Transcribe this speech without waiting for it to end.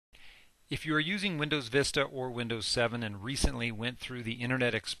If you are using Windows Vista or Windows 7 and recently went through the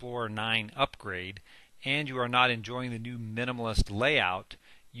Internet Explorer 9 upgrade and you are not enjoying the new minimalist layout,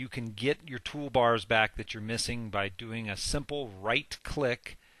 you can get your toolbars back that you're missing by doing a simple right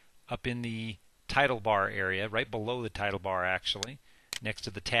click up in the title bar area, right below the title bar actually, next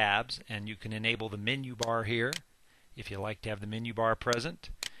to the tabs, and you can enable the menu bar here if you like to have the menu bar present.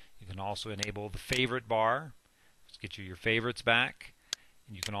 You can also enable the favorite bar, let's get you your favorites back.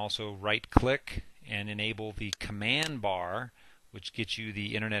 You can also right click and enable the command bar, which gets you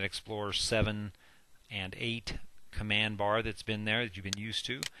the Internet Explorer 7 and 8 command bar that's been there that you've been used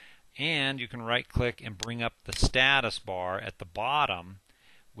to. And you can right click and bring up the status bar at the bottom,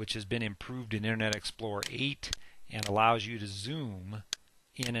 which has been improved in Internet Explorer 8 and allows you to zoom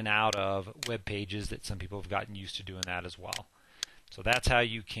in and out of web pages that some people have gotten used to doing that as well. So that's how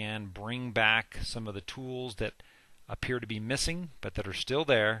you can bring back some of the tools that appear to be missing but that are still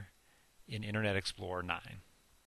there in Internet Explorer 9.